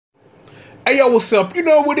Hey yo, what's up? You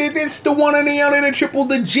know what it is? It's the one and the only and the triple,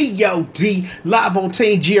 the G.O.D. live on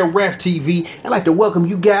Team GRF TV. I'd like to welcome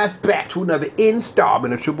you guys back to another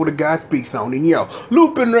installment of Triple the God Speaks on. And yo,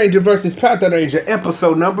 Lupinranger versus Patranger,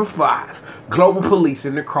 episode number 5, Global Police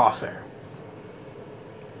in the Crosshair.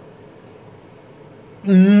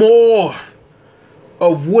 More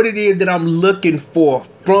of what it is that I'm looking for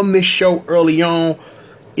from this show early on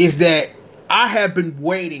is that I have been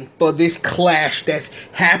waiting for this clash that's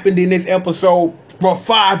happened in this episode for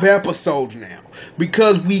 5 episodes now.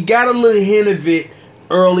 Because we got a little hint of it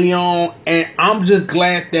early on. And I'm just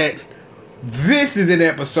glad that this is an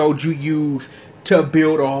episode you use to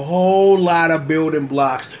build a whole lot of building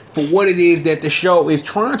blocks for what it is that the show is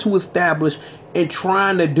trying to establish and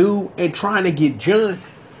trying to do and trying to get done.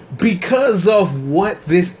 Because of what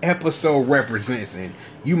this episode represents. And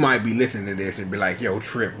you might be listening to this and be like, yo,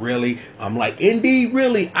 Trip, really? I'm like, indeed,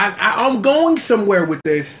 really. I'm going somewhere with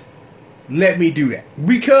this. Let me do that.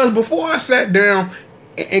 Because before I sat down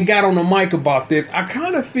and got on the mic about this, I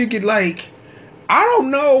kind of figured, like, I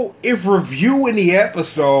don't know if reviewing the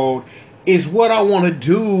episode is what I want to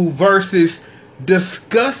do versus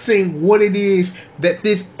discussing what it is that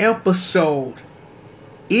this episode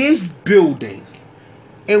is building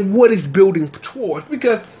and what it's building towards.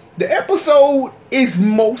 Because the episode is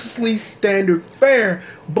mostly standard fare,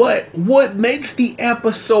 but what makes the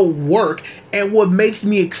episode work and what makes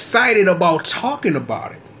me excited about talking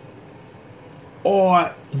about it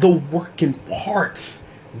are the working parts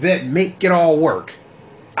that make it all work.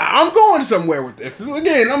 I'm going somewhere with this.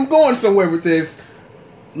 Again, I'm going somewhere with this.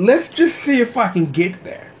 Let's just see if I can get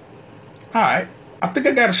there. Alright, I think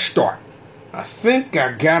I gotta start.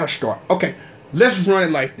 Okay, let's run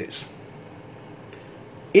it like this.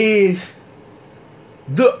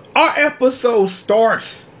 Our episode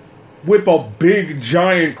starts with a big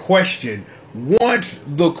giant question once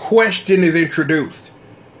the question is introduced.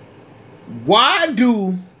 Why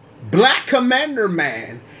do Black Commander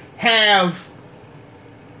Man have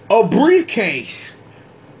a briefcase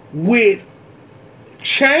with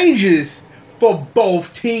changes for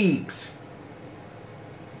both teams?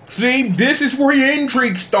 See, this is where your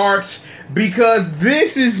intrigue starts, because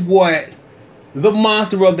this is what the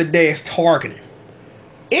monster of the day is targeting.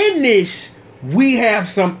 In this, we have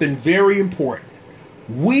something very important.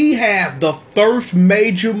 We have the first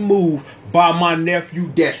major move by my nephew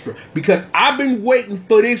Destra, because I've been waiting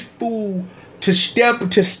for this fool to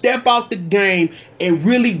step out the game and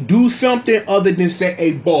really do something other than say,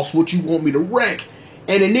 "Hey boss, what you want me to wreck?"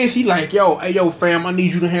 And in this, he like, "Yo, hey yo fam, I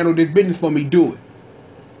need you to handle this business for me. Do it."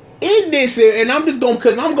 In this, and I'm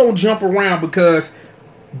gonna jump around because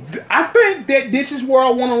I think that this is where I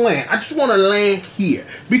want to land. I just want to land here.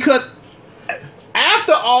 Because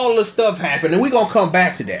after all the stuff happened, and we're going to come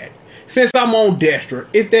back to that, since I'm on Destra,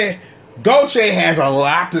 is that G.O.D has a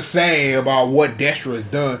lot to say about what Destra has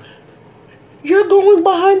done. You're going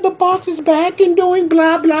behind the boss's back and doing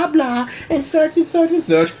blah, blah, blah, and such and such and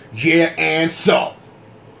such. Yeah, and so.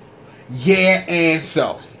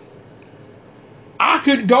 I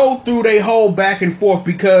could go through their whole back and forth,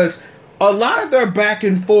 because a lot of their back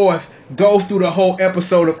and forth goes through the whole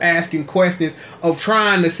episode of asking questions, of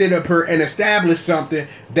trying to sit up here and establish something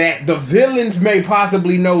that the villains may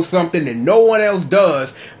possibly know something that no one else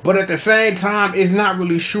does, but at the same time is not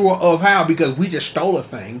really sure of how, because we just stole a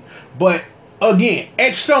thing. But again,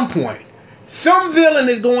 at some point, some villain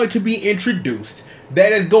is going to be introduced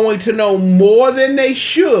that is going to know more than they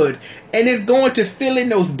should, and is going to fill in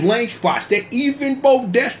those blank spots that even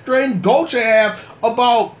both Destra and G.O.D have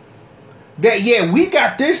about that. Yeah, we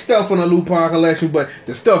got this stuff on the Lupin collection, but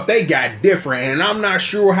the stuff they got different, and I'm not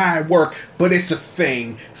sure how it worked, but it's a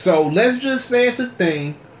thing. So let's just say it's a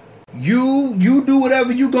thing. You do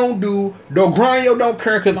whatever you gonna do. Dogranio don't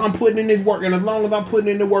care, because I'm putting in this work, and as long as I'm putting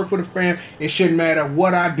in the work for the fam, it shouldn't matter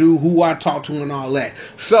what I do, who I talk to, and all that.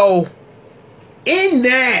 So in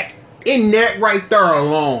that right there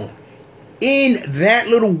alone, in that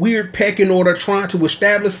little weird pecking order trying to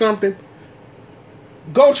establish something,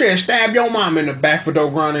 G.O.D and stab your mom in the back for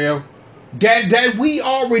Dogranio. That we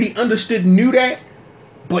already understood, knew that,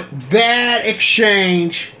 but that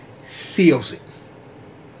exchange seals it.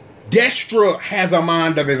 Destra has a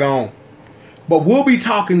mind of his own, but we'll be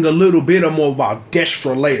talking a little bit more about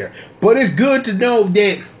Destra later. But it's good to know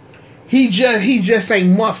that he just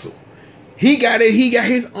ain't muscle. He got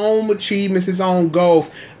his own achievements, his own goals.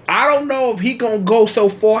 I don't know if he gonna go so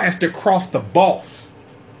far as to cross the boss,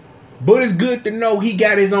 but it's good to know he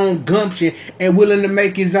got his own gumption and willing to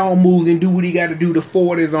make his own moves and do what he got to do to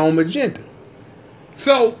forward his own agenda.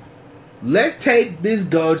 So let's take this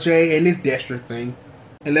G.O.D and this Destra thing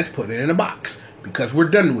and let's put it in a box. because we're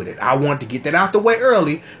done with it. I want to get that out the way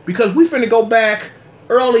early because we finna go back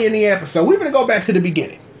early in the episode. We finna go back to the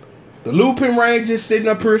beginning. The Lupinranger sitting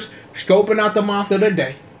up here scoping out the monster of the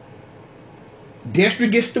day.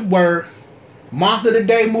 Destra gets the word. Monster of the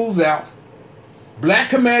day moves out. Black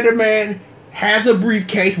Commander Man has a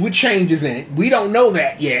briefcase with changes in it. We don't know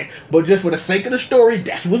that yet, but just for the sake of the story,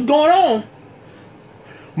 that's what's going on.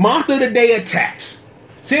 Monster of the day attacks.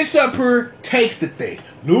 Sits up here, takes the thing.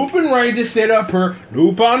 Lupinranger sit up here,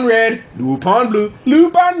 Lupin red, Lupin blue,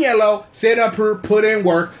 Lupin yellow, sit up here, put in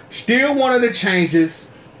work, steal one of the changes,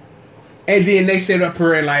 and then they sit up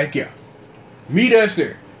here and like, yeah, meet us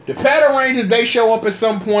here. The Patrangers, they show up at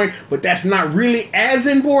some point, but that's not really as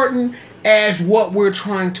important as what we're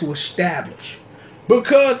trying to establish.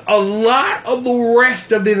 Because a lot of the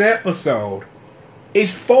rest of this episode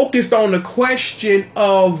is focused on the question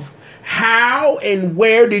of how and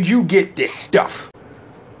where did you get this stuff?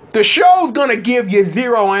 The show's gonna give you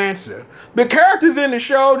zero answer. The characters in the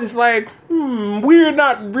show just like, we're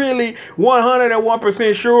not really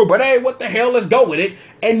 101% sure, but hey, what the hell, let's go with it.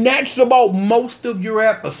 And that's about most of your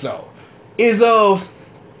episode. Is of,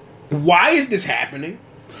 why is this happening?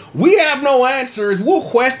 We have no answers. We'll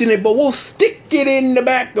question it, but we'll stick it in the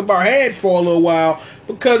back of our heads for a little while,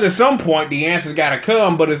 because at some point the answer's gotta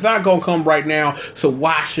come, but it's not gonna come right now, so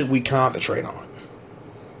why should we concentrate on it?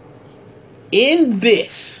 In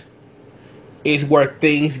this is where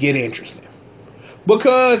things get interesting.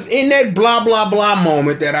 Because in that blah blah blah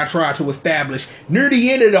moment that I tried to establish near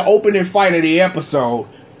the end of the opening fight of the episode,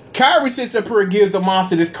 Kyrie sits up here and gives the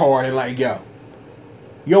monster this card and like, yo,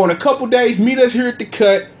 in a couple days, meet us here at the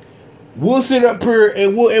cut. We'll sit up here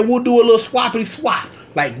and we'll do a little swappity swap.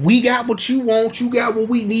 Like, we got what you want, you got what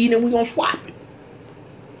we need, and we gonna swap it.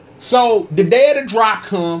 So the day of the drop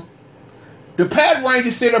come, the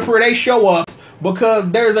Patrangers sit up here, they show up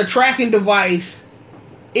because there's a tracking device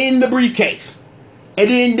in the briefcase. And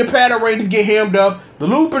then the Patrangers get hemmed up. The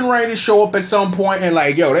Lupinrangers show up at some point and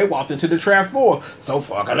like, yo, they walked into the trap floor. So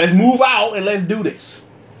fuck it, let's move out and let's do this.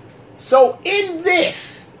 So in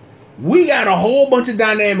this, we got a whole bunch of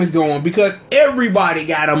dynamics going because everybody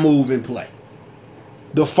got a move in play.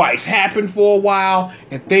 The fights happen for a while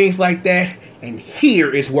and things like that. And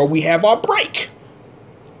here is where we have our break.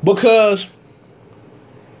 Because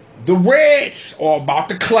the Reds are about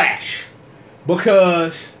to clash.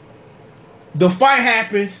 Because the fight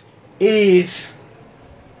happens is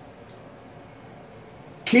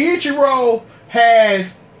Kiichiro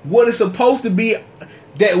has what is supposed to be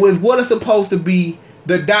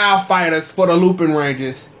the dial fighters for the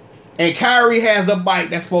Lupinrangers, and Kyrie has a bite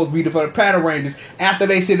that's supposed to be for the Patrangers after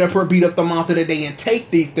they sit up here, beat up the monster that they and take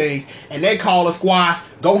these things, and they call a squash,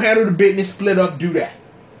 go handle the business, split up, do that.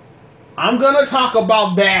 I'm gonna talk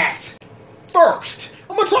about that first.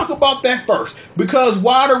 Because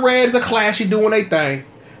while the Reds are clashing doing their thing,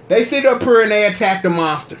 they sit up here and they attack the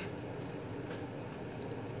monster.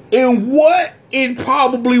 In what is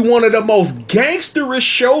probably one of the most gangsterish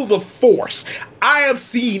shows of force I have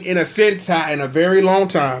seen in a Sentai in a very long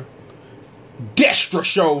time, Destra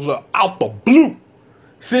shows up out the blue.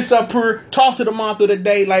 Sits up here, talks to the monster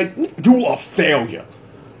today like, you a failure.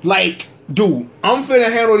 Like, dude, I'm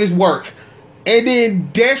finna handle this work. And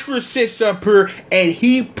then Destra sits up here and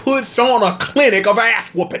he puts on a clinic of ass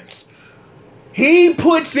whoopings. He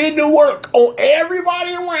puts in the work on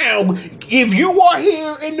everybody around. If you are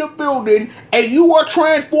here in the building and you are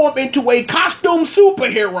transformed into a costume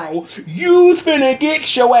superhero, you's finna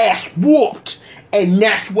get your ass whooped. And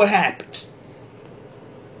that's what happens.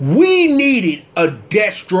 We needed a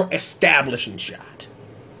Destra establishing shot.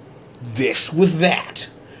 This was that.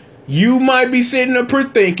 You might be sitting up here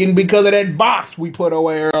thinking, because of that box we put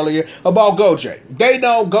away earlier, about Goche. They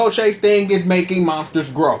know Goche's thing is making monsters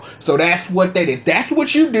grow. So that's what that is. That's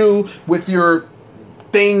what you do with your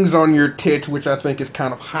things on your tits, which I think is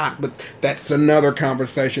kind of hot, but that's another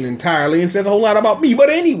conversation entirely and says a whole lot about me. But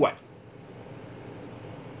anyway,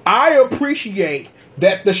 I appreciate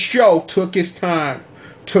that the show took its time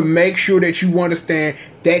to make sure that you understand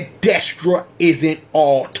that Destra isn't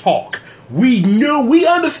all talk. We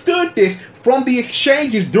understood this from the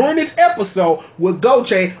exchanges during this episode with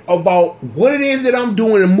Goche about what it is that I'm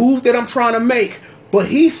doing, the moves that I'm trying to make. But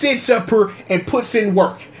he sits up here and puts in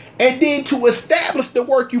work. And then to establish the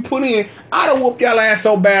work you put in, I done whooped y'all ass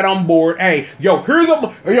so bad I'm bored. Hey, here's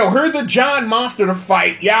a giant monster to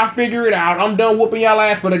fight. Y'all figure it out. I'm done whooping y'all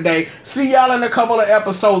ass for the day. See y'all in a couple of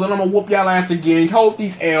episodes and I'm gonna whoop y'all ass again. Hold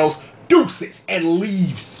these L's, deuces, and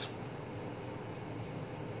leaves.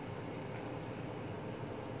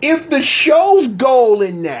 If the show's goal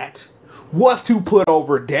in that was to put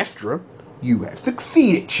over Destra, you have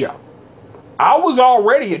succeeded, show. I was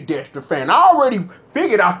already a Dexter fan. I already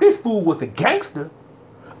figured out this fool was a gangster.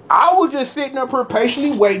 I was just sitting up here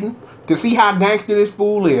patiently waiting to see how gangster this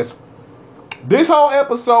fool is. This whole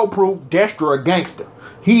episode proved Dexter a gangster.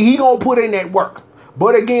 He gonna put in that work.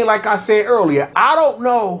 But again, like I said earlier, I don't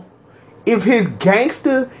know if his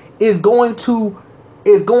gangster is going to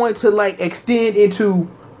like extend into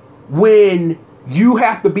when you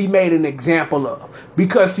have to be made an example of.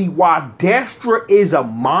 Because see, while Dexter is a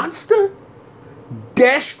monster,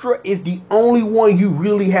 Dexter is the only one you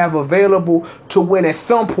really have available to win at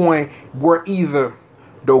some point where either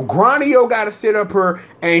Dogranio got to sit up here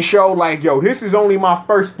and show like, yo, this is only my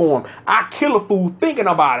first form. I kill a fool thinking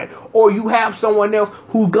about it. Or you have someone else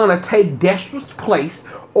who's gonna take Dexter's place,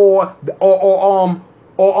 or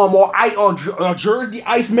Jersey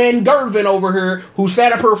Iceman Gervin over here who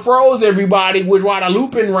sat up here froze everybody while the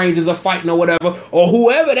Lupinrangers are fighting or whatever, or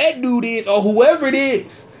whoever that dude is, or whoever it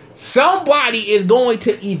is. Somebody is going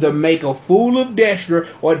to either make a fool of Dexter,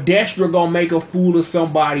 or Dexter gonna make a fool of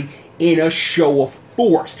somebody in a show of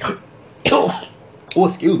force. Oh,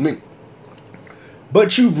 excuse me.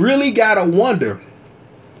 But you've really got to wonder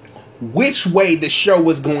which way the show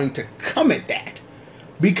is going to come at that.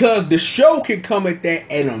 Because the show can come at that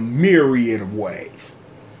in a myriad of ways.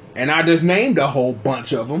 And I just named a whole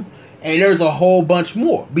bunch of them. And there's a whole bunch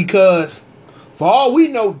more. Because for all we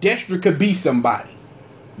know, Dexter could be somebody.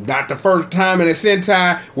 Not the first time in a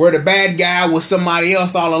Sentai where the bad guy was somebody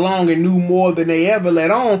else all along and knew more than they ever let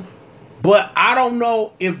on. But I don't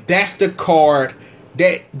know if that's the card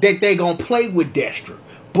that they gonna play with Dexter.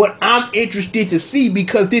 But I'm interested to see,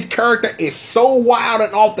 because this character is so wild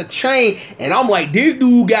and off the chain. And I'm like, this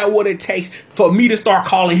dude got what it takes for me to start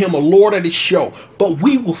calling him a lord of the show. But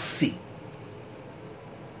we will see.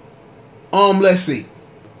 Let's see.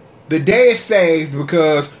 The day is saved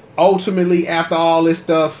because ultimately after all this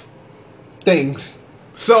stuff, things.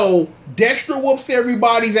 So Dexter whoops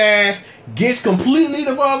everybody's ass, gets completely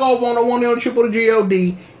the fuck off on the 1 triple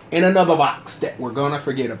G.O.D. in another box that we're gonna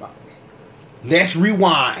forget about. Let's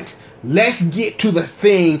rewind. Let's get to the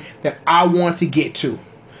thing that I want to get to.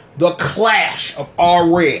 The clash of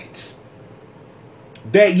all reds.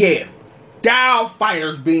 That, yeah, dial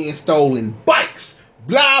fighters being stolen, bikes,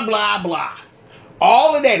 blah, blah, blah.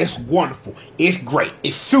 All of that is wonderful. It's great.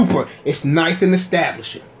 It's super. It's nice and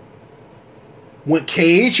establishing. When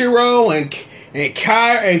Keiichiro and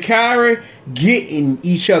Kairi get in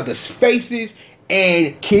each other's faces,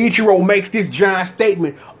 and Keiichiro makes this giant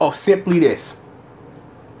statement of simply this: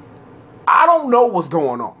 I don't know what's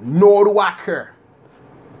going on, nor do I care.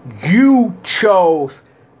 You chose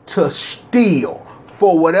to steal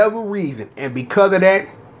for whatever reason, and because of that,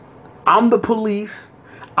 I'm the police.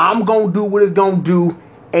 I'm gonna do what it's gonna do,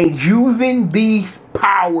 and using these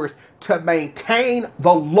powers to maintain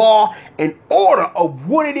the law and order of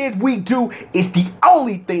what it is we do is the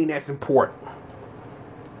only thing that's important.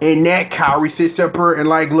 And that Kairi sits up here and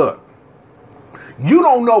like, look, you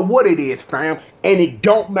don't know what it is, fam, and it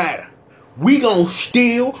don't matter. We gonna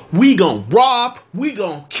steal, we gonna rob, we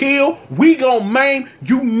gonna kill, we gonna maim,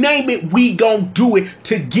 you name it, we gonna do it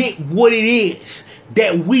to get what it is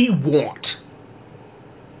that we want.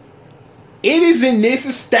 It is in this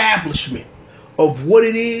establishment of what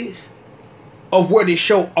it is, of where the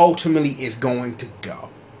show ultimately is going to go,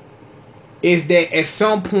 is that at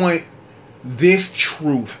some point, this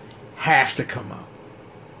truth has to come out.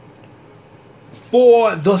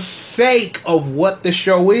 For the sake of what the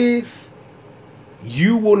show is,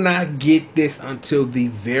 you will not get this until the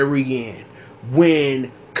very end,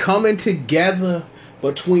 when coming together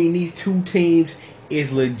between these two teams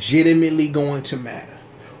is legitimately going to matter.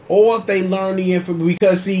 Or if they learn the information,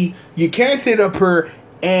 because see, you can't sit up here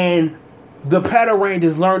and the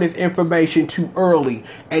Patrangers learn this information too early,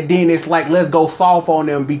 and then it's like, let's go soft on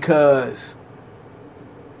them because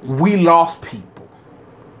we lost people.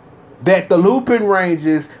 That the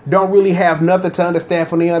Lupinrangers don't really have nothing to understand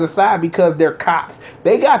from the other side because they're cops.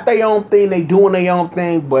 They got their own thing, they doing their own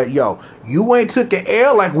thing, but yo, you ain't took an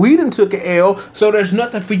L like we done took an L, so there's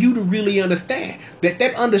nothing for you to really understand.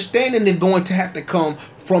 That understanding is going to have to come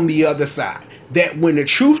from the other side. That when the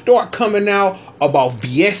truth start coming out about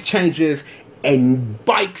VS changes and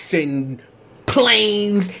bikes and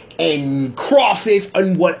planes and crosses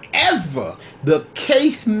and whatever the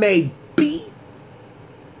case may be,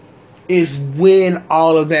 is when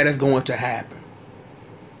all of that is going to happen.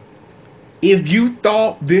 If you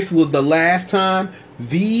thought this was the last time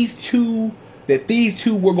these two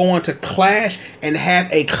were going to clash and have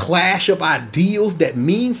a clash of ideals that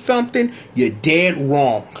means something, you're dead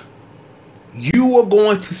wrong. You are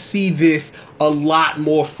going to see this a lot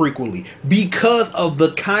more frequently because of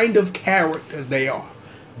the kind of characters they are.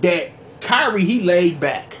 That Kyrie, he laid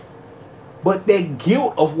back, but that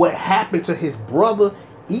guilt of what happened to his brother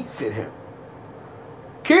eats at him.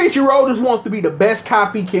 Kenichiro just wants to be the best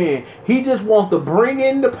cop he can. He just wants to bring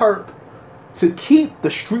in the perp to keep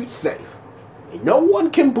the streets safe. And no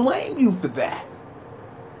one can blame you for that.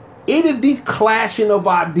 It is these clashing of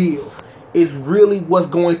ideals is really what's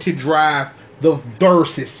going to drive the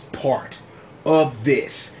versus part of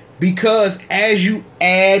this. Because as you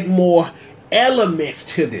add more elements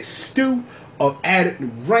to this stew, of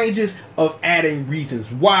adding ranges, of adding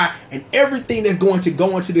reasons why, and everything that's going to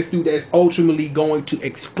go into this stew that's ultimately going to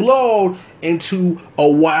explode into a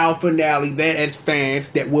wild finale that as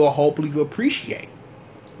fans that will hopefully appreciate.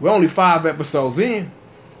 We're only 5 episodes in.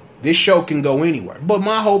 This show can go anywhere. But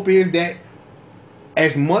my hope is that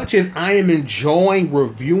as much as I am enjoying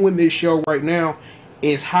reviewing this show right now,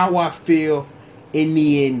 is how I feel in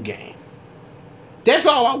the end game. That's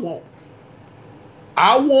all I want.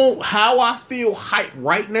 I want how I feel hype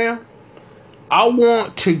right now. I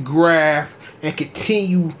want to graph and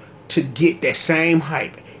continue to get that same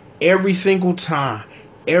hype every single time,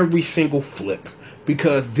 every single flip.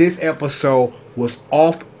 Because this episode was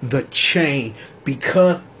off the chain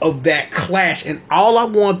because of that clash. And all I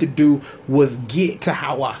wanted to do was get to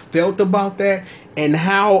how I felt about that and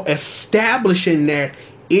how establishing that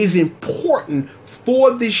is important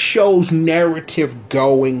for this show's narrative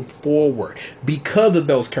going forward because of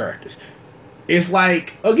those characters. It's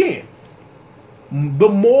like, again, the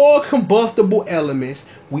more combustible elements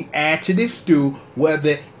we add to this stew,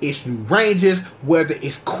 whether it's ranges, whether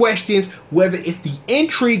it's questions, whether it's the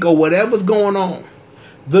intrigue or whatever's going on,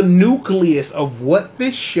 the nucleus of what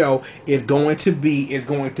this show is going to be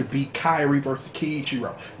Kyrie versus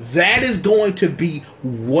Keiichiro. That is going to be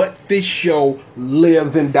what this show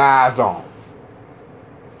lives and dies on.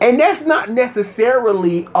 And that's not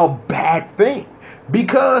necessarily a bad thing.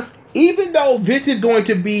 Because even though this is going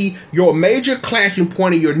to be your major clashing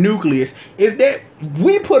point of your nucleus, is that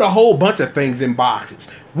we put a whole bunch of things in boxes.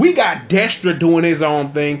 We got Destra doing his own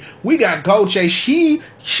thing. We got Goche. She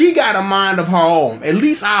got a mind of her own. At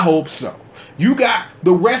least I hope so. You got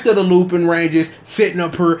the rest of the Lupinrangers sitting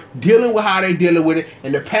up here dealing with how they dealing with it.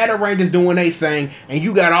 And the Patrangers doing their thing. And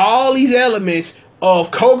you got all these elements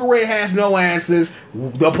of Kogure has no answers.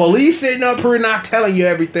 The police sitting up here not telling you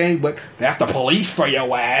everything. But that's the police for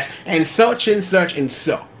your ass. And such and such and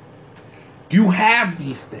so. You have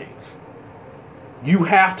these things. You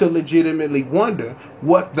have to legitimately wonder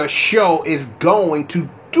what the show is going to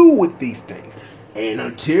do with these things. And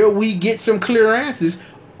until we get some clear answers,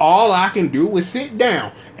 all I can do is sit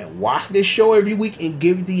down and watch this show every week and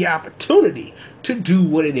give it the opportunity to do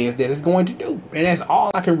what it is that it's going to do. And that's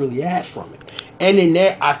all I can really ask from it. And in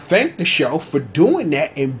that, I thank the show for doing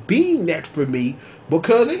that and being that for me.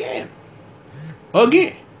 Because again,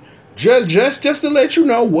 just to let you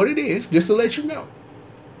know what it is, just to let you know.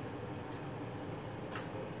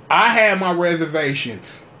 I had my reservations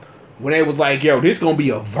when they was like, yo, this gonna be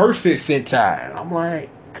a versus Sentai. And I'm like,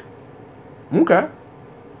 okay.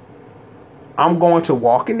 I'm going to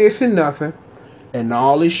walk in this and nothing. And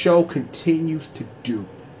all this show continues to do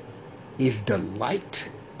is delight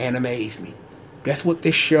and amaze me. That's what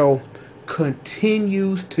this show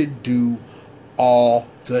continues to do all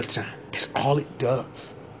the time. That's all it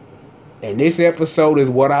does. And this episode is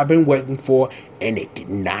what I've been waiting for, and it did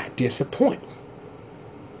not disappoint.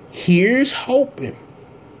 Here's hoping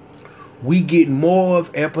we get more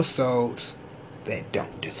of episodes that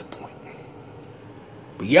don't disappoint.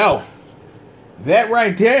 But yo, that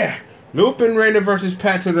right there, Lupinranger versus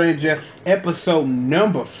Patranger, episode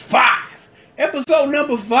number 5. Episode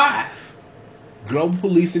number 5. Global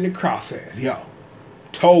Police in the Crosshairs. Yo,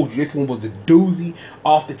 told you this one was a doozy,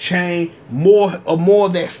 off the chain. More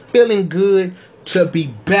of that feeling good to be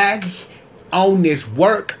back on this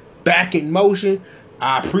work, back in motion.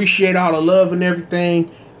 I appreciate all the love and everything,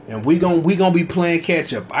 and we gonna be playing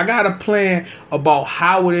catch up. I got a plan about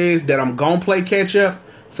how it is that I'm gonna play catch up.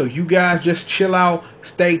 So you guys just chill out,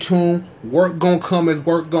 stay tuned. Work gonna come as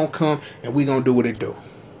work gonna come, and we gonna do what it do.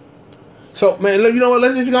 So man, you know what?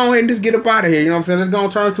 Let's just go ahead and just get up out of here. You know what I'm saying? Let's go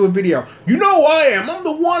and turn it to a video. You know who I am. I'm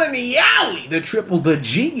the one in the alley, the triple, the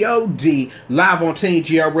G.O.D. live on Team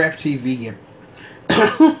GRF TV.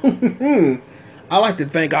 I'd like to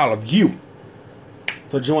thank all of you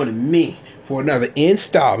for joining me for another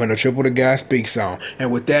installment of Triple the Guy Speaks On.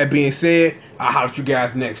 And with that being said, I'll holler at you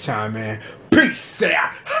guys next time, man. Peace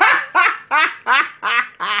out.